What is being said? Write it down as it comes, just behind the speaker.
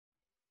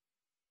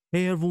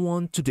Hey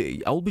everyone,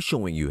 today I will be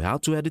showing you how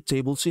to edit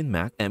tables in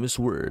Mac MS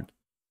Word.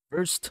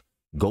 First,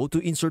 go to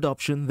Insert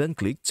option, then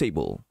click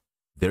Table.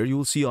 There you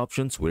will see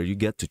options where you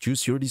get to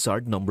choose your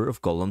desired number of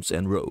columns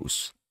and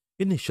rows.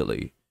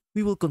 Initially,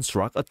 we will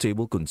construct a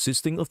table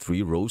consisting of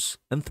 3 rows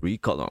and 3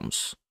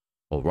 columns.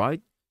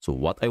 Alright, so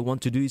what I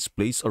want to do is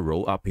place a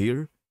row up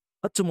here.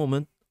 At the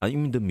moment,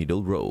 I'm in the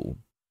middle row.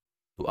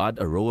 To add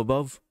a row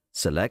above,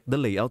 select the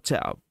Layout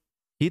tab.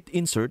 Hit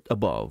Insert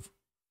above,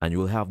 and you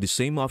will have the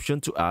same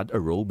option to add a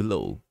row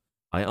below.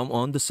 I am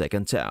on the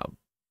second tab.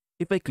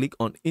 If I click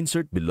on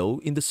Insert below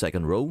in the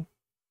second row,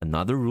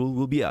 another rule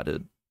will be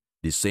added.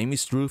 The same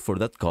is true for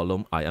that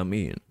column I am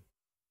in.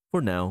 For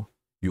now,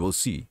 you will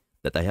see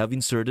that I have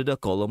inserted a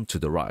column to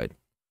the right,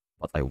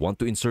 but I want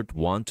to insert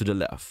one to the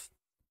left.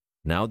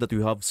 Now that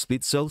you have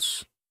split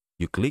cells,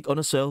 you click on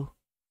a cell,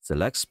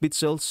 select split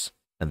cells,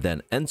 and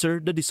then enter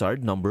the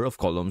desired number of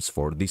columns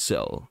for this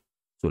cell.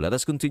 So let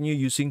us continue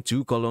using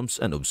 2 columns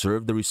and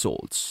observe the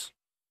results.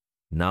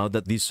 Now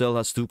that this cell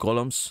has 2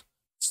 columns,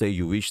 say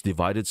you wish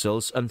divided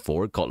cells and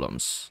 4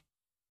 columns.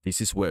 This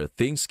is where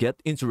things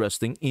get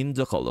interesting in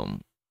the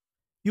column.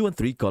 You want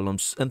 3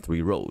 columns and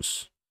 3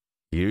 rows.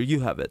 Here you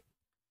have it,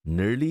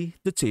 nearly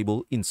the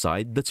table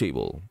inside the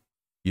table.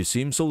 You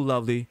seem so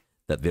lovely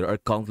that there are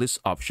countless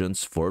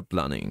options for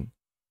planning.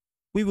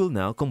 We will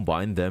now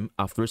combine them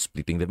after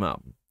splitting them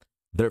up.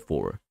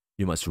 Therefore,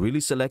 you must really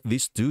select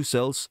these 2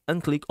 cells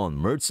and click on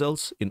Merge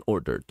Cells in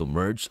order to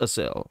merge a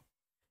cell.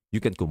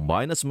 You can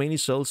combine as many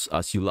cells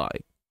as you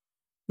like.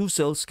 2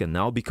 cells can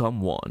now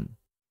become 1.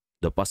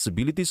 The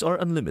possibilities are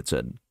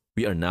unlimited.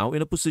 We are now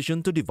in a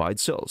position to divide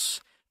cells.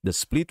 The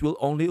split will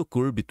only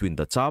occur between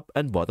the top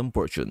and bottom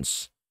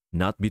portions,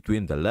 not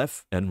between the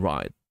left and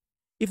right.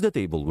 If the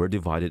table were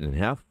divided in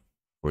half,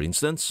 for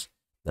instance,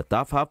 the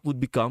top half would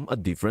become a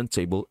different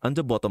table and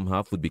the bottom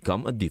half would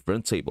become a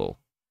different table.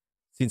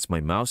 Since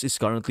my mouse is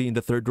currently in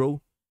the 3rd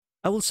row,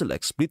 I will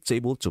select Split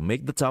Table to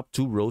make the top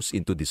 2 rows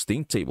into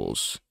distinct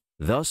tables.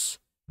 Thus,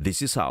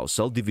 this is how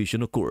cell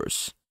division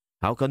occurs.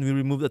 How can we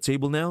remove the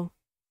table now?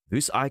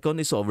 This icon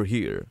is over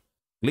here.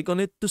 Click on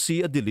it to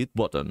see a delete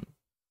button.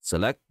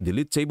 Select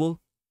Delete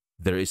Table.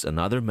 There is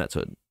another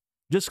method.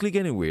 Just click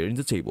anywhere in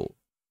the table.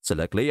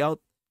 Select Layout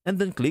and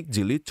then click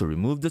Delete to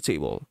remove the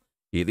table.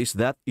 It is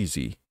that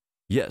easy.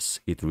 Yes,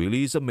 it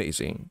really is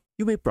amazing.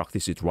 You may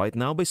practice it right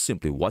now by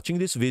simply watching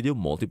this video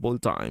multiple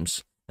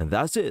times. And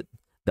that's it.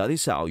 That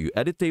is how you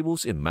edit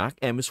tables in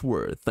Mac MS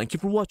Word. Thank you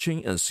for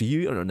watching and see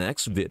you in our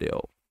next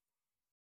video.